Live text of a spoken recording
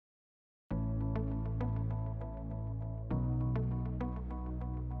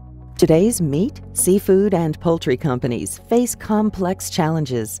Today's meat, seafood, and poultry companies face complex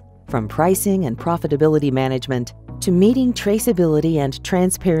challenges, from pricing and profitability management to meeting traceability and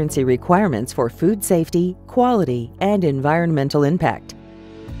transparency requirements for food safety, quality, and environmental impact.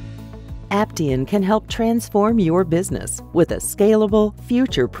 Aptean can help transform your business with a scalable,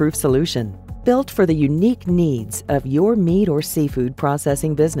 future-proof solution built for the unique needs of your meat or seafood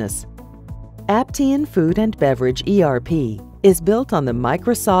processing business. Aptean Food and Beverage ERP is built on the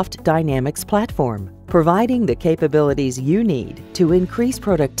Microsoft Dynamics platform, providing the capabilities you need to increase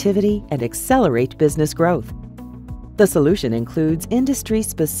productivity and accelerate business growth. The solution includes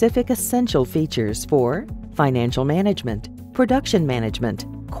industry-specific essential features for financial management, production management,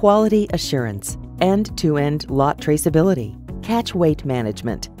 quality assurance, end-to-end lot traceability, catch weight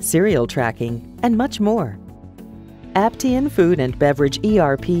management, serial tracking, and much more. Aptean Food and Beverage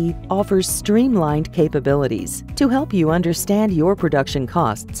ERP offers streamlined capabilities to help you understand your production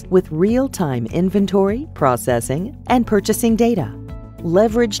costs with real-time inventory, processing, and purchasing data.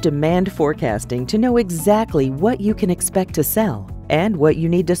 Leverage demand forecasting to know exactly what you can expect to sell and what you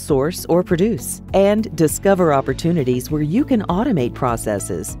need to source or produce, and discover opportunities where you can automate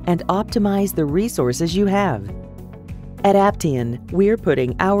processes and optimize the resources you have. At Aptean, we're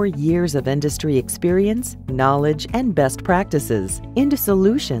putting our years of industry experience, knowledge, and best practices into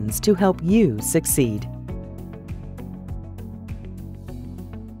solutions to help you succeed.